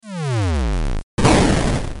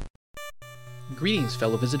Greetings,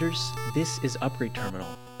 fellow visitors. This is Upgrade Terminal,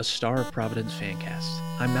 a Star of Providence fancast.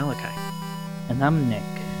 I'm Malachi. And I'm Nick.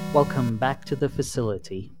 Welcome back to the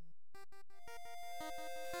facility.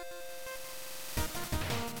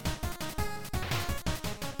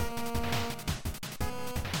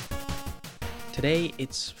 Today,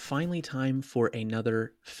 it's finally time for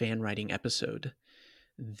another fan writing episode.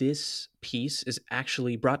 This piece is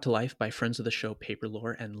actually brought to life by friends of the show Paper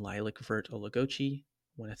Lore and Lilac Vert Olagochi.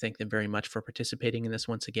 I want to thank them very much for participating in this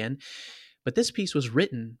once again. But this piece was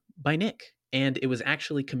written by Nick, and it was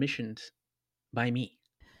actually commissioned by me.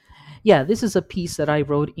 Yeah, this is a piece that I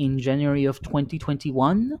wrote in January of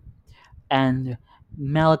 2021, and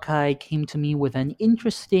Malachi came to me with an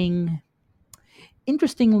interesting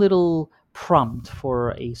little prompt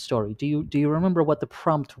for a story. Do you remember what the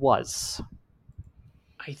prompt was?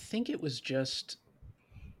 I think it was just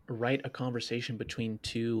write a conversation between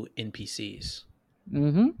two NPCs.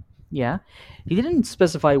 Mm-hmm. Yeah. He didn't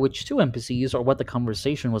specify which two NPCs or what the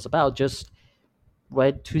conversation was about, just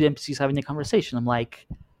read two NPCs having a conversation. I'm like,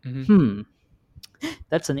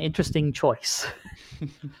 that's an interesting choice.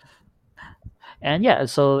 And yeah,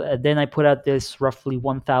 so then I put out this roughly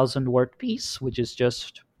 1,000 word piece, which is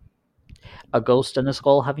just a ghost and a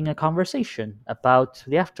skull having a conversation about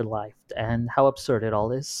the afterlife and how absurd it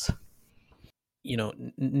all is. You know,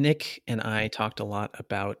 Nick and I talked a lot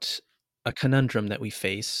about a conundrum that we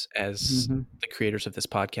face as Mm-hmm. the creators of this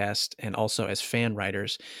podcast and also as fan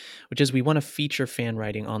writers, which is we want to feature fan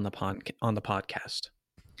writing on the podcast.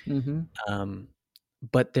 Mm-hmm.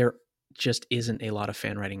 But there just isn't a lot of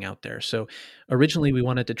fan writing out there. So originally we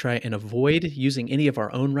wanted to try and avoid using any of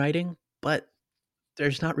our own writing, but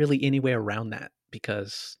there's not really any way around that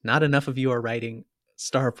because not enough of you are writing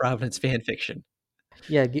Star of Providence fan fiction.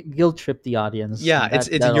 Yeah, guilt trip the audience. Yeah, it's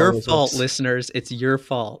That your always fault, works. listeners. It's your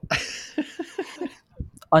fault.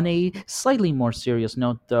 On a slightly more serious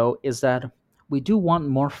note, though, is that we do want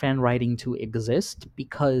more fan writing to exist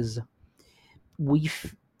because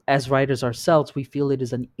as writers ourselves, we feel it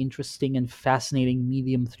is an interesting and fascinating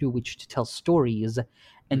medium through which to tell stories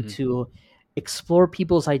and to explore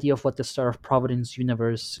people's idea of what the Star of Providence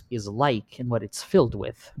universe is like and what it's filled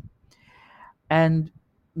with. And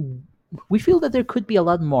we feel that there could be a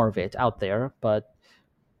lot more of it out there, but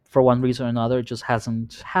for one reason or another, it just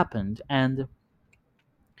hasn't happened. And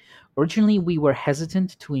originally, we were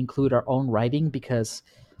hesitant to include our own writing because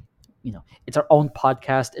it's our own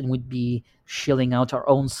podcast and we'd be shilling out our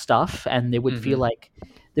own stuff, and it would feel like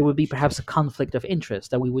there would be perhaps a conflict of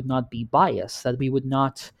interest, that we would not be biased, that we would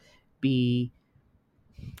not be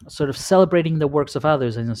sort of celebrating the works of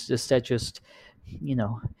others and instead just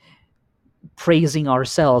praising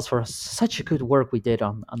ourselves for such a good work we did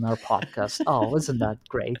on our podcast. Oh, isn't that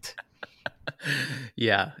great?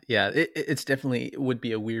 Yeah. It's definitely would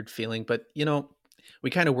be a weird feeling, but we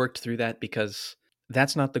kind of worked through that because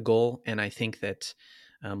that's not the goal. And I think that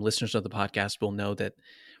listeners of the podcast will know that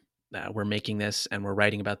we're making this and we're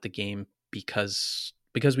writing about the game because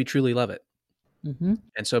we truly love it. Mm-hmm.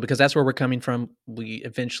 And so because that's where we're coming from, we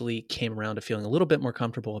eventually came around to feeling a little bit more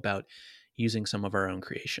comfortable about using some of our own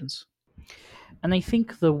creations. And I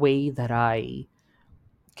think the way that I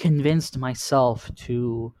convinced myself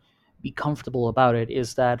to be comfortable about it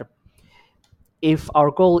is that if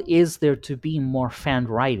our goal is there to be more fan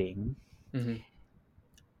writing,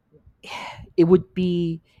 it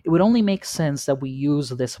would only make sense that we use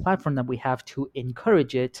this platform that we have to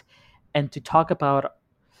encourage it and to talk about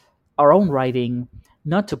our own writing,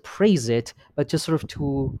 not to praise it, but just sort of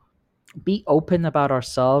to be open about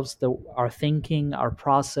ourselves, our thinking, our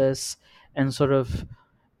process, and sort of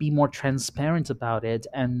be more transparent about it,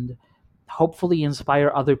 and hopefully inspire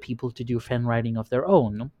other people to do fan writing of their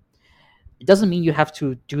own. It doesn't mean you have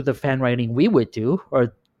to do the fan writing we would do,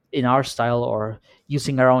 or in our style, or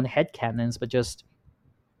using our own headcanons, but just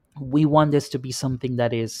we want this to be something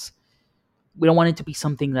that is. We don't want it to be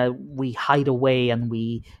something that we hide away and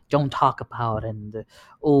we don't talk about and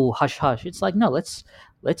oh hush hush. It's like, no, let's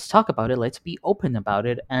talk about it. Let's be open about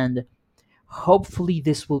it, and hopefully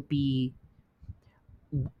this will be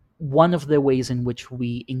one of the ways in which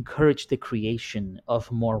we encourage the creation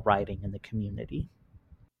of more writing in the community.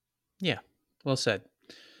 Yeah, well said.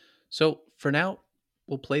 So for now,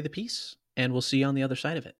 we'll play the piece and we'll see you on the other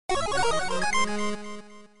side of it.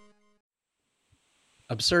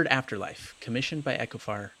 Absurd Afterlife, commissioned by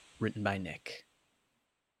Echofar, written by Nick.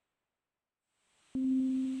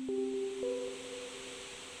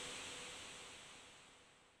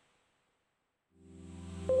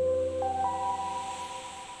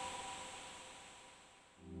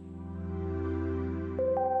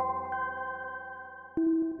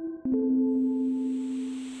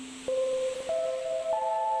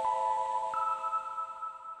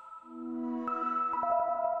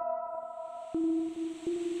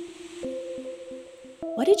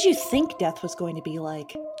 did you think death was going to be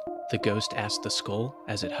like? The ghost asked the skull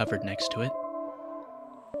as it hovered next to it.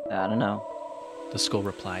 I don't know. The skull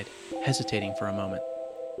replied, hesitating for a moment.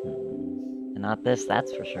 Not this,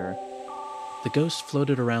 that's for sure. The ghost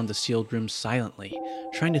floated around the sealed room silently,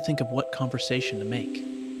 trying to think of what conversation to make.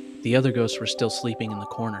 The other ghosts were still sleeping in the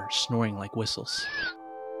corner, snoring like whistles.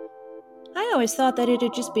 I always thought that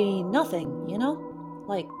it'd just be nothing, you know?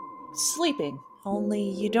 Like sleeping,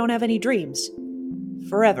 only you don't have any dreams.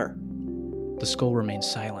 Forever. The skull remained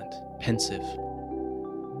silent, pensive.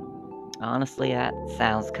 Honestly, that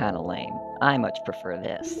sounds kinda lame. I much prefer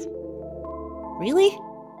this. Really?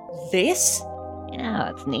 This? Yeah,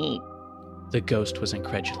 it's neat. The ghost was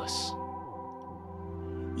incredulous.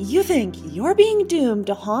 You think you're being doomed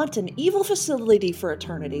to haunt an evil facility for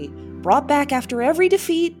eternity, brought back after every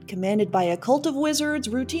defeat, commanded by a cult of wizards,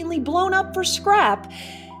 routinely blown up for scrap,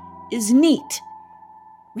 is neat.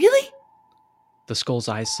 Really? The skull's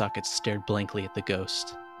eye sockets stared blankly at the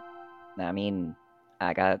ghost. I mean,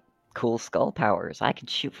 I got cool skull powers. I can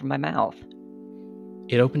shoot from my mouth.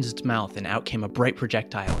 It opened its mouth and out came a bright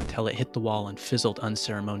projectile until it hit the wall and fizzled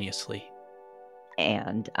unceremoniously.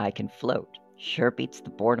 And I can float. Sure beats the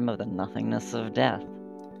boredom of the nothingness of death.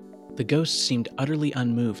 The ghost seemed utterly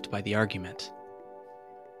unmoved by the argument.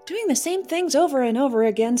 Doing the same things over and over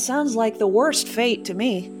again sounds like the worst fate to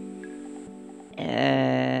me.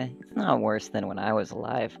 It's not worse than when I was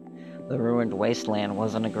alive. The ruined wasteland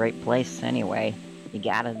wasn't a great place anyway. You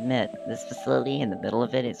gotta admit, this facility in the middle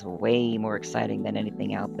of it is way more exciting than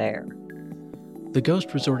anything out there. The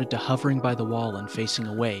ghost resorted to hovering by the wall and facing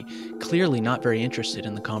away, clearly not very interested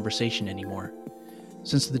in the conversation anymore.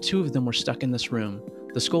 Since the two of them were stuck in this room,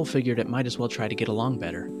 the skull figured it might as well try to get along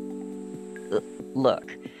better.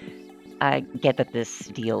 Look, I get that this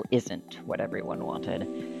deal isn't what everyone wanted,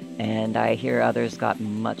 and I hear others got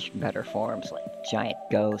much better forms, like giant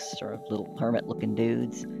ghosts or little hermit-looking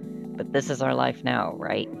dudes. But this is our life now,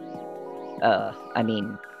 right?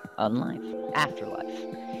 Unlife.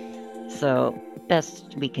 Afterlife. So,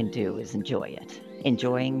 best we can do is enjoy it.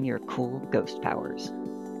 Enjoying your cool ghost powers.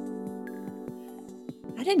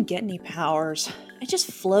 I didn't get any powers. I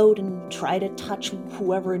just float and try to touch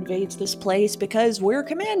whoever invades this place because we're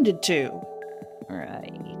commanded to.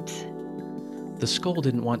 Right. The skull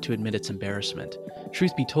didn't want to admit its embarrassment.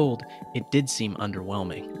 Truth be told, it did seem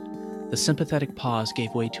underwhelming. The sympathetic pause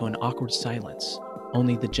gave way to an awkward silence,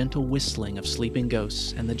 only the gentle whistling of sleeping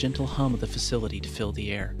ghosts and the gentle hum of the facility to fill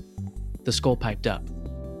the air. The skull piped up.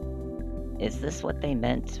 Is this what they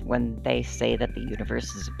meant when they say that the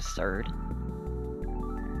universe is absurd?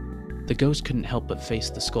 The ghost couldn't help but face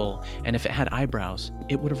the skull, and if it had eyebrows,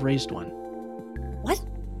 it would have raised one. What?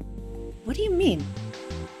 What do you mean?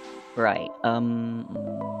 Right,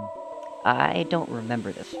 I don't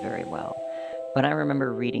remember this very well, but I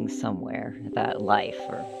remember reading somewhere that life,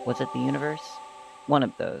 or was it the universe? One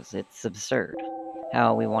of those, it's absurd.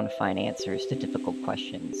 How we want to find answers to difficult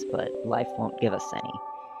questions, but life won't give us any.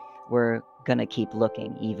 We're gonna keep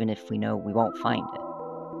looking, even if we know we won't find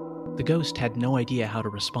it. The ghost had no idea how to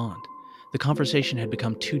respond. The conversation had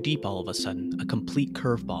become too deep all of a sudden, a complete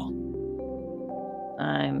curveball.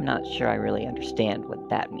 I'm not sure I really understand what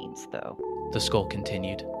that means, though. The skull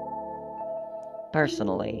continued.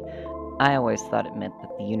 Personally, I always thought it meant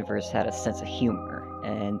that the universe had a sense of humor,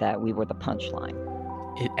 and that we were the punchline.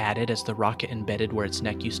 It added as the rocket embedded where its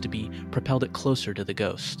neck used to be propelled it closer to the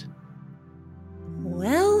ghost.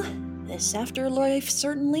 Well, this afterlife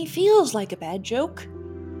certainly feels like a bad joke.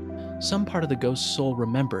 Some part of the ghost's soul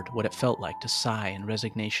remembered what it felt like to sigh in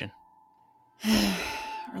resignation.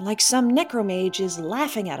 Or like some necromage is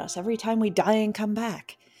laughing at us every time we die and come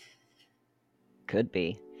back. Could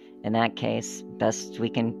be. In that case, best we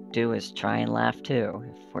can do is try and laugh too.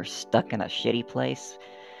 If we're stuck in a shitty place,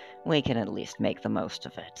 we can at least make the most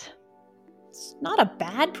of it. It's not a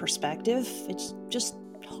bad perspective. It's just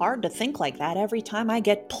hard to think like that every time I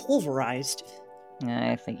get pulverized.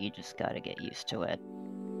 I think you just gotta get used to it.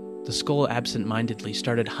 The skull absent-mindedly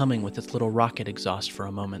started humming with its little rocket exhaust for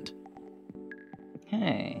a moment.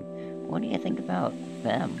 Hey, what do you think about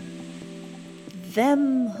them?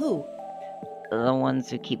 Them who? The ones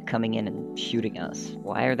who keep coming in and shooting us.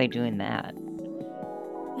 Why are they doing that?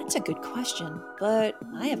 That's a good question, but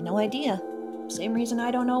I have no idea. Same reason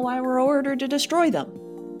I don't know why we're ordered to destroy them.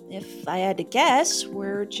 If I had to guess,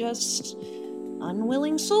 we're just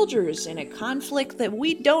unwilling soldiers in a conflict that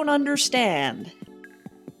we don't understand.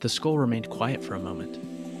 The skull remained quiet for a moment.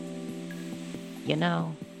 You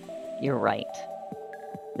know, you're right.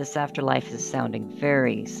 This afterlife is sounding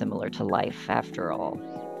very similar to life after all.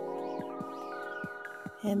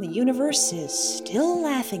 And the universe is still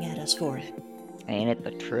laughing at us for it. Ain't it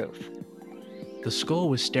the truth? The skull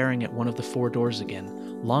was staring at one of the 4 doors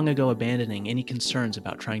again, long ago abandoning any concerns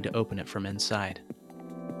about trying to open it from inside.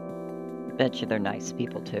 Bet you they're nice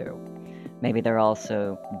people too. Maybe they're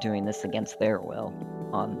also doing this against their will,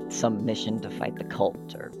 on some mission to fight the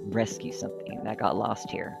cult or rescue something that got lost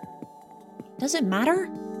here. Does it matter?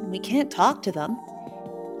 We can't talk to them.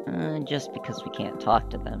 Just because we can't talk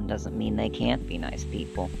to them doesn't mean they can't be nice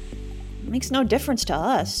people. It makes no difference to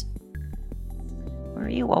us. Were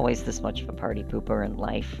you always this much of a party pooper in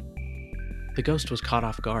life? The ghost was caught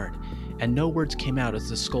off guard, and no words came out as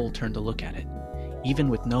the skull turned to look at it. Even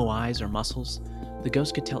with no eyes or muscles, the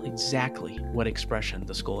ghost could tell exactly what expression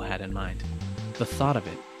the skull had in mind. The thought of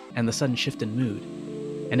it, and the sudden shift in mood,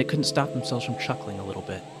 and it couldn't stop themselves from chuckling a little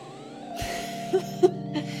bit.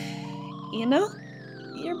 You know,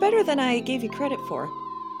 you're better than I gave you credit for.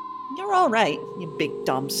 You're all right, you big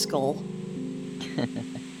dumb skull.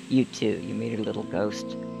 You too, you meaty little ghost.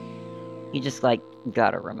 You just,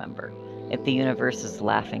 gotta remember. If the universe is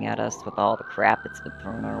laughing at us with all the crap that's been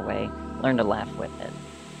thrown our way, learn to laugh with it.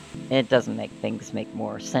 It doesn't make things make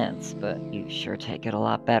more sense, but you sure take it a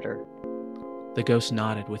lot better. The ghost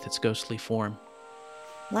nodded with its ghostly form.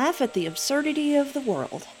 Laugh at the absurdity of the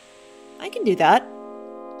world. I can do that.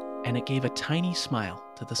 And it gave a tiny smile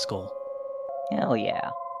to the skull. Hell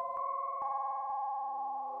yeah.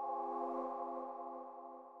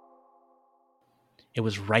 It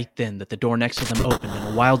was right then that the door next to them opened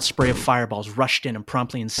and a wild spray of fireballs rushed in and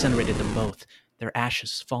promptly incinerated them both, their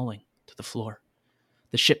ashes falling to the floor.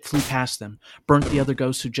 The ship flew past them, burnt the other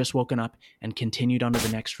ghosts who'd just woken up, and continued on to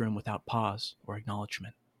the next room without pause or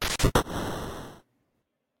acknowledgement.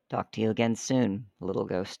 Talk to you again soon, little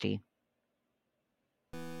ghosty.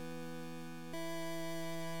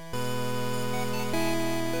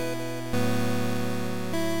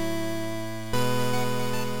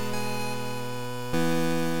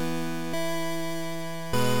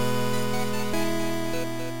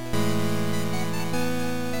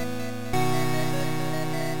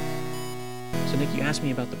 So, Nick, you asked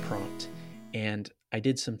me about the prompt, and I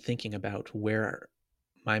did some thinking about where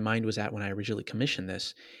my mind was at when I originally commissioned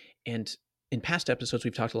this. And in past episodes,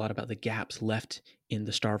 we've talked a lot about the gaps left in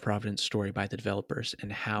the Star of Providence story by the developers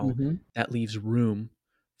and how that leaves room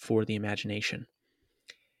for the imagination.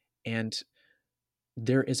 And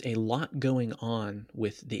there is a lot going on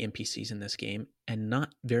with the NPCs in this game, and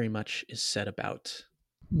not very much is said about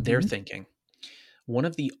their thinking. One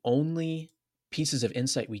of the only pieces of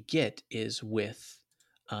insight we get is with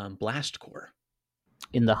Blast Core.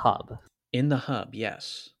 In the hub. In the hub,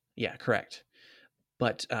 yes. Yeah, correct.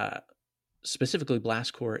 But specifically,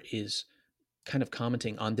 Blast Core is kind of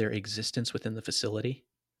commenting on their existence within the facility.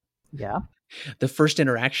 Yeah. The first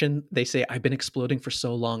interaction, they say, "I've been exploding for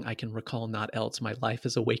so long, I can recall not else. My life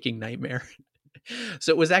is a waking nightmare."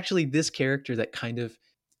 So it was actually this character that kind of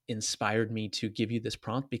inspired me to give you this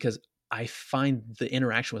prompt, because I find the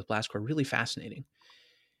interaction with Blast Core really fascinating.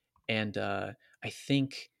 And I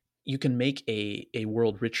think you can make a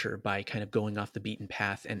world richer by kind of going off the beaten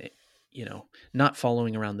path and, not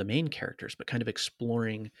following around the main characters, but kind of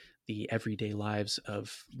exploring the everyday lives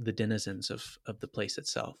of the denizens of the place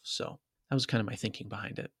itself. So that was kind of my thinking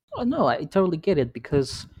behind it. Oh, no, I totally get it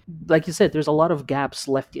because, like you said, there's a lot of gaps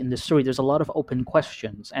left in the story. There's a lot of open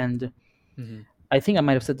questions. And I think I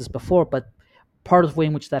might have said this before, but part of the way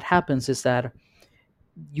in which that happens is that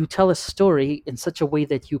you tell a story in such a way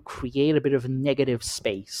that you create a bit of negative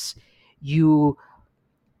space. You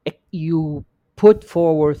put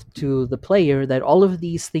forward to the player that all of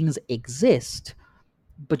these things exist,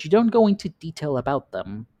 but you don't go into detail about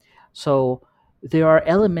them. So there are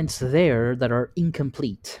elements there that are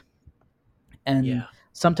incomplete. And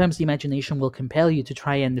sometimes the imagination will compel you to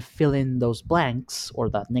try and fill in those blanks or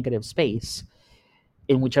that negative space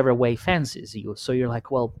in whichever way fancies you. So you're like,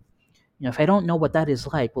 well, if I don't know what that is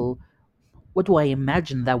like, well, what do I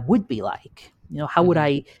imagine that would be like? How would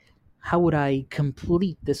I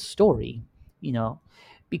complete this story?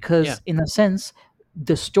 Because in a sense,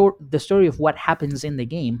 the story of what happens in the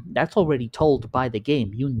game, that's already told by the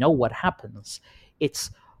game. You know what happens.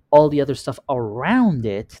 It's all the other stuff around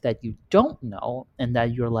it that you don't know, and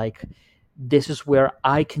that you're like, this is where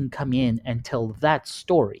I can come in and tell that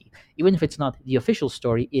story. Even if it's not the official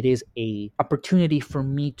story, it is a opportunity for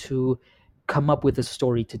me to come up with a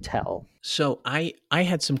story to tell. So I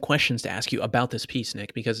had some questions to ask you about this piece,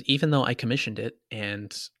 Nick, because even though I commissioned it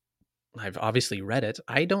and I've obviously read it,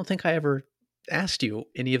 I don't think I ever asked you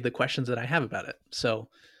any of the questions that I have about it. So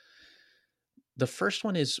the first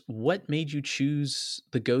one is, what made you choose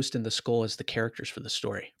the ghost and the skull as the characters for the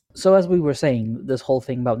story? So as we were saying, this whole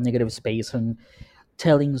thing about negative space, and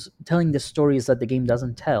telling the stories that the game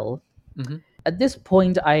doesn't tell. Mm-hmm. At this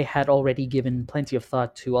point, I had already given plenty of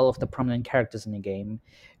thought to all of the prominent characters in the game.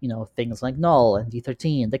 Things like Null and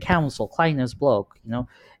D13, the Council, Kleiners Bloke.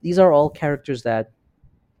 These are all characters that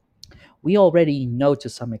we already know to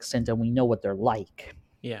some extent, and we know what they're like.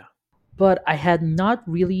 Yeah. But I had not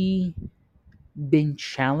really been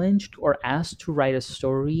challenged or asked to write a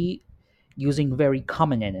story using very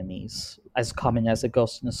common enemies, as common as a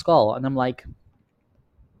ghost in a skull. And I'm like,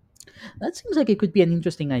 that seems like it could be an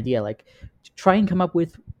interesting idea. Like, to try and come up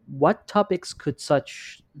with what topics could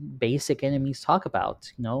such basic enemies talk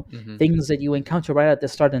about? Mm-hmm. Things that you encounter right at the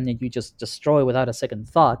start and that you just destroy without a second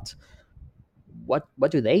thought.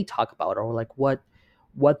 What do they talk about, or like what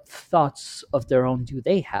thoughts of their own do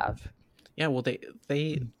they have? Yeah. Well,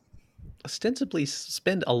 they ostensibly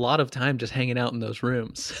spend a lot of time just hanging out in those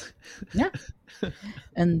rooms. Yeah,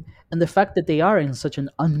 and the fact that they are in such an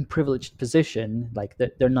unprivileged position, like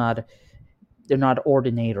they're not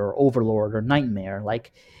ordinate or overlord or nightmare,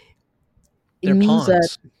 like it They're means that,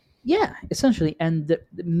 pawns. yeah, essentially, and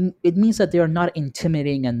it means that they are not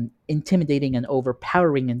intimidating and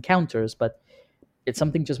overpowering encounters, but it's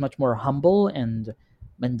something just much more humble and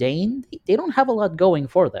mundane. They don't have a lot going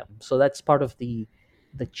for them, so that's part of the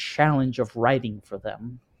challenge of writing for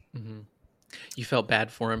them. Mm-hmm. You felt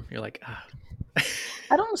bad for him. You're like, ah.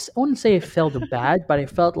 I wouldn't say it felt bad, but I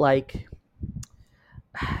felt like,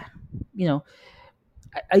 you know,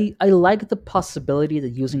 I like the possibility that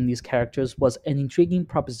using these characters was an intriguing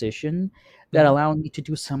proposition that Mm-hmm. allowed me to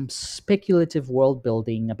do some speculative world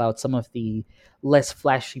building about some of the less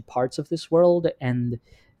flashy parts of this world and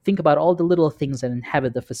think about all the little things that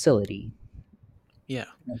inhabit the facility. Yeah.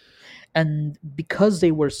 And because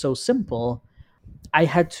they were so simple, I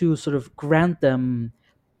had to sort of grant them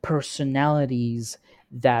personalities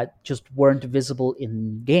that just weren't visible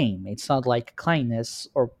in game. It's not like Kindness,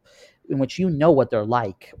 or in which you know what they're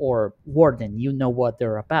like, or Warden, you know what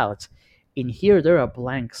they're about. In here, they're a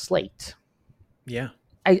blank slate. Yeah.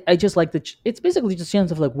 I just like it's basically just a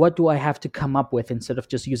chance of like, what do I have to come up with instead of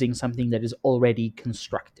just using something that is already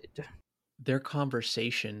constructed. Their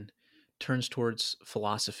conversation turns towards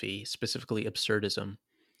philosophy, specifically absurdism.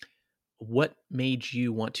 What made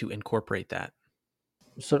you want to incorporate that?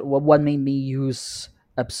 So what made me use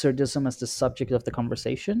absurdism as the subject of the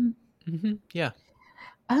conversation? Mm-hmm. Yeah.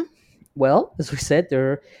 Um, well, as we said,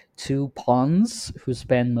 there are two pawns who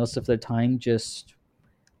spend most of their time just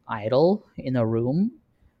idle in a room.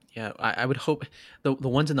 Yeah. I would hope the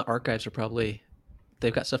ones in the archives are probably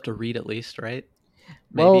they've got stuff to read at least, right?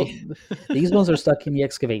 Maybe. Well, these ones are stuck in the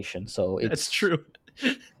excavation, so That's it's true.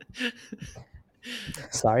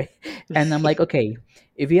 sorry. And I'm like, okay,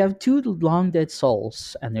 if you have two long dead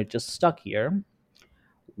souls and they're just stuck here,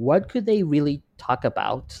 what could they really talk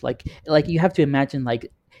about? Like you have to imagine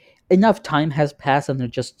like enough time has passed and they're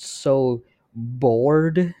just so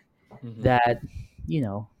bored Mm-hmm. that you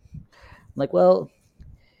know like, well,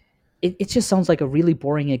 it just sounds like a really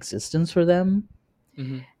boring existence for them.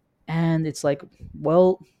 Mm-hmm. And it's like,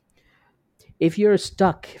 well, if you're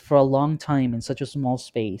stuck for a long time in such a small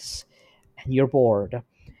space and you're bored,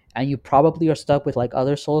 and you probably are stuck with like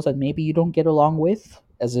other souls that maybe you don't get along with,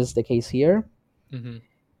 as is the case here, Mm-hmm.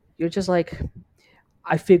 you're just like,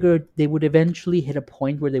 I figured they would eventually hit a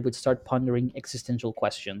point where they would start pondering existential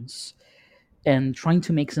questions and trying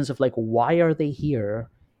to make sense of like, why are they here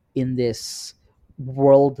in this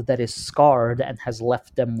world that is scarred and has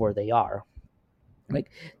left them where they are?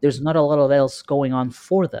 Like, there's not a lot of else going on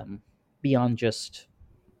for them beyond just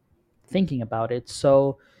thinking about it.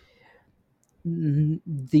 So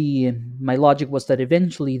the my logic was that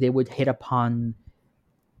eventually they would hit upon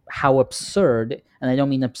how absurd, and I don't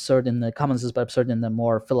mean absurd in the common sense, but absurd in the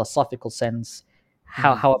more philosophical sense,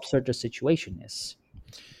 how Mm-hmm. how absurd the situation is.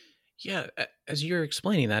 Yeah, as you're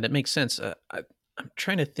explaining that, it makes sense. I'm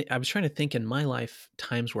trying to think. I was trying to think in my life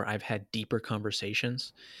times where I've had deeper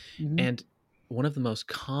conversations, Hmm. and one of the most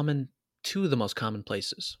common, two of the most common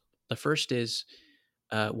places. The first is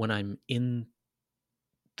when I'm in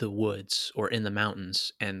the woods or in the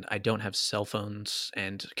mountains, and I don't have cell phones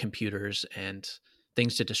and computers and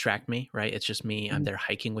things to distract me. Right? It's just me. I'm there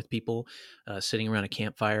hiking with people, sitting around a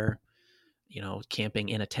campfire. Camping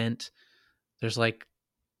in a tent. There's like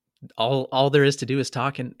all there is to do is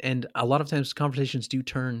talk, and a lot of times conversations do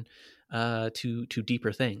turn to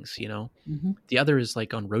deeper things. Hmm. The other is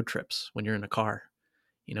like on road trips when you're in a car,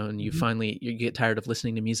 and Hmm. you get tired of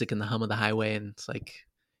listening to music and the hum of the highway, and it's like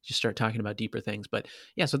you start talking about deeper things. But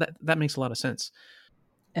yeah, so that makes a lot of sense.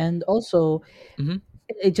 And also, Hmm.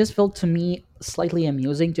 it just felt to me slightly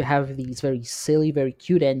amusing to have these very silly, very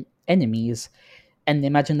cute enemies and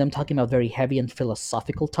imagine them talking about very heavy and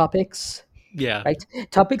philosophical topics, Yeah. right?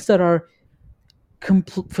 Topics that are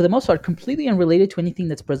for the most part completely unrelated to anything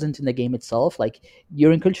that's present in the game itself. Like,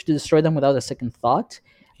 you're encouraged to destroy them without a second thought,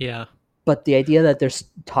 Yeah. but the idea that they're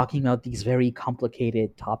talking about these very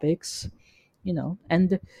complicated topics,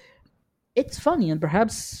 and it's funny, and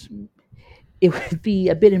perhaps it would be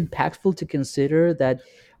a bit impactful to consider that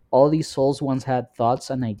all these souls once had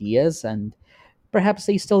thoughts and ideas, and perhaps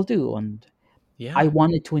they still do. And I Yeah.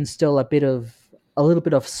 wanted to instill a little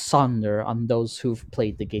bit of sonder on those who've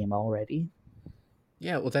played the game already.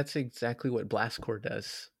 Yeah, well, that's exactly what Blastcore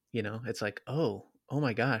does. It's like, oh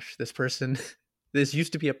my gosh, this person, this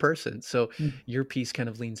used to be a person. So your piece kind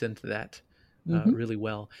of leans into that Mm-hmm. really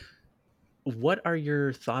well. What are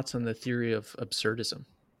your thoughts on the theory of absurdism?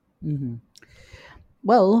 Mm-hmm.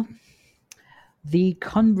 Well, the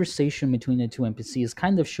conversation between the two NPCs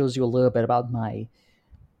kind of shows you a little bit about my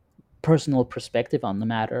personal perspective on the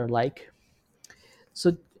matter. Like,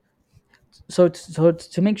 so, so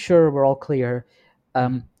to make sure we're all clear,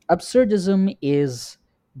 Hmm. absurdism is,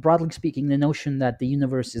 broadly speaking, the notion that the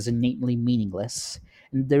universe is innately meaningless,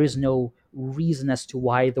 and there is no reason as to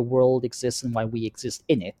why the world exists and why we exist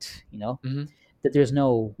in it. Hmm. That there's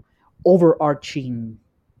no overarching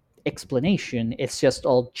explanation. It's just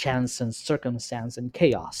all chance and circumstance and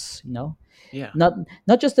chaos. Yeah. Not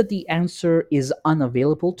not just that the answer is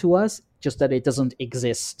unavailable to us, just that it doesn't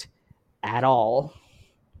exist at all.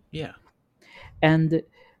 Yeah. And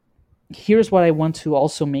here's what I want to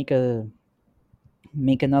also make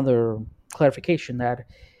another clarification, that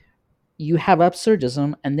you have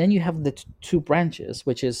absurdism, and then you have the two branches,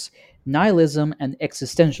 which is nihilism and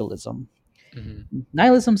existentialism. Hmm.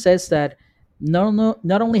 Nihilism says that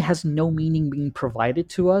not only has no meaning being provided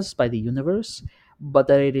to us by the universe, but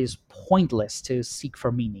that it is pointless to seek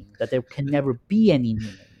for meaning, that there can never be any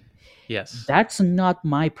meaning. Yes. That's not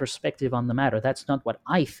my perspective on the matter. That's not what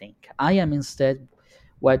I think. I am instead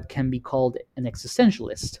what can be called an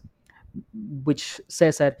existentialist, which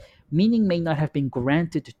says that meaning may not have been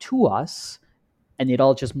granted to us, and it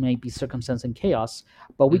all just may be circumstance and chaos,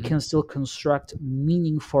 but we Hmm. can still construct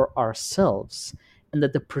meaning for ourselves, and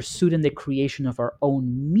that the pursuit and the creation of our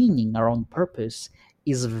own meaning, our own purpose,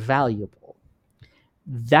 is valuable.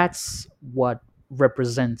 That's what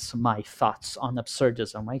represents my thoughts on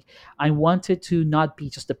absurdism. Right? I want it to not be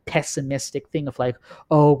just a pessimistic thing of like,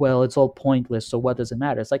 oh well, it's all pointless, so what does it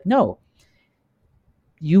matter? It's like, no,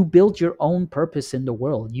 you build your own purpose in the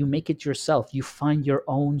world, you make it yourself, you find your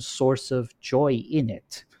own source of joy in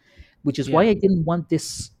it, which is why Yeah. I didn't want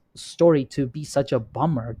this story to be such a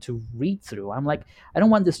bummer to read through. I'm like, I don't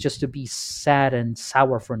want this just to be sad and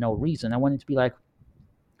sour for no reason. I want it to be like,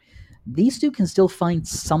 these two can still find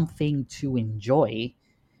something to enjoy,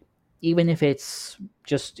 even if it's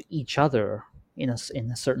just each other in a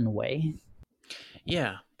certain way.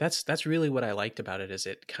 Yeah. That's really what I liked about it, is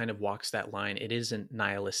it kind of walks that line. It isn't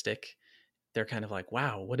nihilistic. They're kind of like,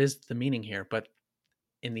 wow, what is the meaning here? But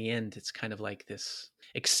in the end, it's kind of like this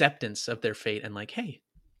acceptance of their fate and like, hey,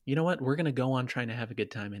 you know what? We're going to go on trying to have a good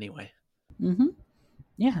time anyway. Mm-hmm.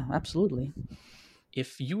 Yeah, absolutely.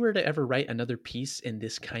 If you were to ever write another piece in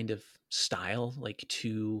this kind of style, like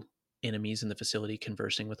two enemies in the facility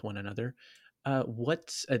conversing with one another,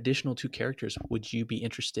 what additional two characters would you be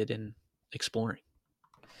interested in exploring?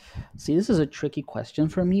 See, this is a tricky question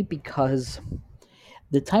for me because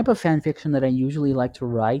the type of fan fiction that I usually like to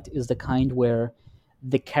write is the kind where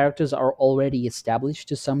the characters are already established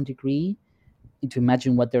to some degree, to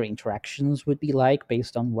imagine what their interactions would be like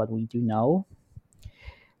based on what we do know.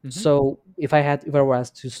 Hmm. So if I was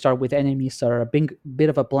to start with enemies that are a bit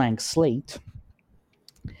of a blank slate,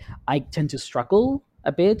 I tend to struggle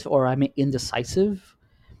a bit, or I'm indecisive.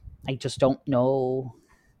 I just don't know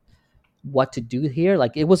what to do here.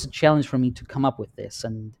 Like, it was a challenge for me to come up with this,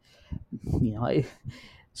 and you know,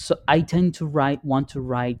 so I tend to want to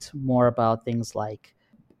write more about things like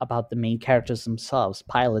about the main characters themselves,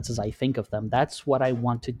 pilots as I think of them. That's what I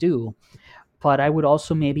want to do. But I would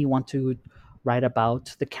also maybe want to write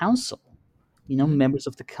about the council. Hmm. Members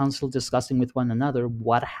of the council discussing with one another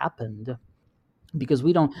what happened, because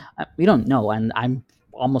we don't know, and I'm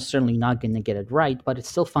almost certainly not going to get it right. But it's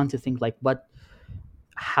still fun to think like,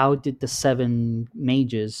 how did the seven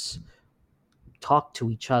mages talk to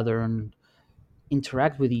each other and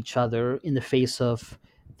interact with each other in the face of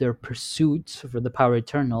their pursuit for the power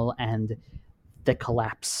eternal and the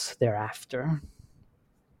collapse thereafter.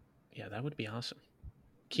 Yeah, that would be awesome.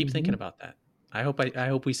 Keep thinking Hmm. about that. I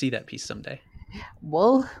hope we see that piece someday.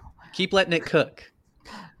 Well, Keep letting it cook.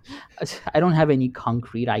 I don't have any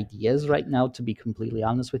concrete ideas right now, to be completely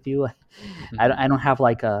honest with you. Hmm. I don't have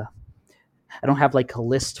like I don't have like a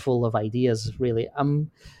list full of ideas really.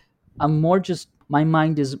 I'm more just, my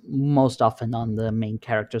mind is most often on the main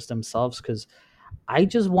characters themselves, because I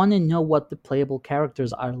just want to know what the playable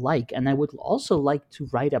characters are like, and I would also like to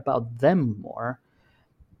write about them more.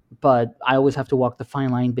 But I always have to walk the fine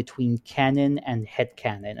line between canon and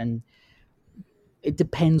headcanon, and it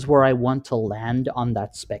depends where I want to land on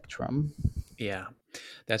that spectrum. Yeah,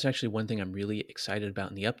 that's actually one thing I'm really excited about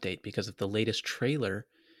in the update, because if the latest trailer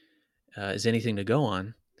is anything to go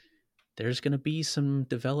on, there's going to be some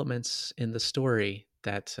developments in the story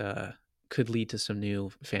that could lead to some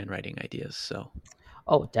new fan writing ideas. So,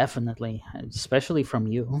 Oh, definitely, especially from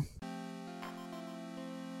you.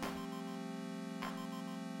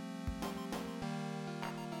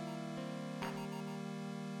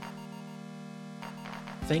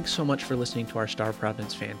 thanks so much for listening to our Star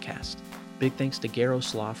Providence Fancast. Big thanks to Garo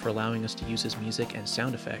Slaw for allowing us to use his music and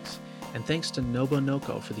sound effects, and thanks to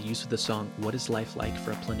Nobonoko for the use of the song What is Life Like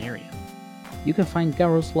for a Planarian. You can find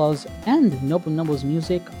Garo's Laws and Nobunobu's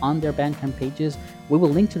music on their Bandcamp pages. We will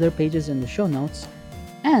link to their pages in the show notes.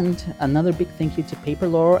 And another big thank you to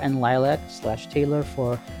Paperlore and Lilac/Taylor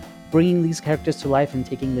for bringing these characters to life and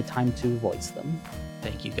taking the time to voice them.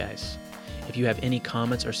 Thank you guys. If you have any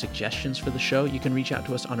comments or suggestions for the show, you can reach out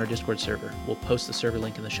to us on our Discord server. We'll post the server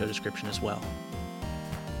link in the show description as well.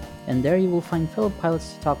 And there you will find fellow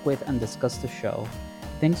pilots to talk with and discuss the show.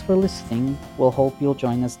 Thanks for listening. We'll hope you'll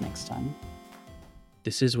join us next time.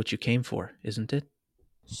 This is what you came for, isn't it?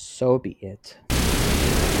 So be it.